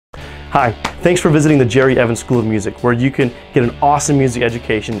Hi, thanks for visiting the Jerry Evans School of Music, where you can get an awesome music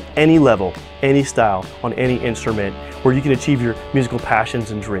education, any level, any style, on any instrument, where you can achieve your musical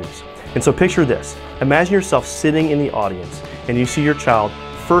passions and dreams. And so picture this. Imagine yourself sitting in the audience and you see your child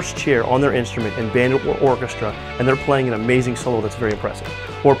first chair on their instrument in band or orchestra, and they're playing an amazing solo that's very impressive.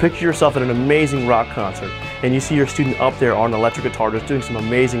 Or picture yourself at an amazing rock concert and you see your student up there on an electric guitar just doing some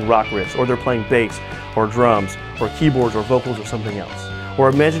amazing rock riffs, or they're playing bass or drums or keyboards or vocals or something else. Or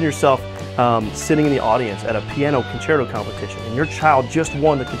imagine yourself sitting in the audience at a piano concerto competition and your child just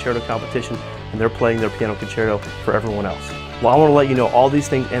won the concerto competition and they're playing their piano concerto for everyone else. Well, I want to let you know all these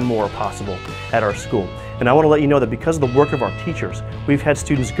things and more are possible at our school. And I want to let you know that because of the work of our teachers, we've had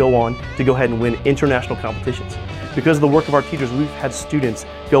students go on to go ahead and win international competitions. Because of the work of our teachers, we've had students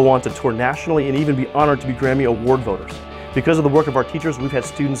go on to tour nationally and even be honored to be Grammy Award voters. Because of the work of our teachers, we've had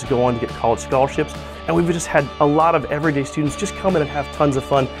students go on to get college scholarships, and we've just had a lot of everyday students just come in and have tons of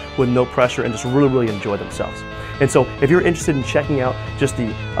fun with no pressure and just really enjoy themselves. And so if you're interested in checking out just the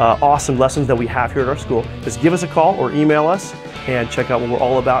awesome lessons that we have here at our school, just give us a call or email us and check out what we're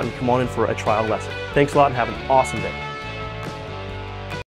all about and come on in for a trial lesson. Thanks a lot and have an awesome day.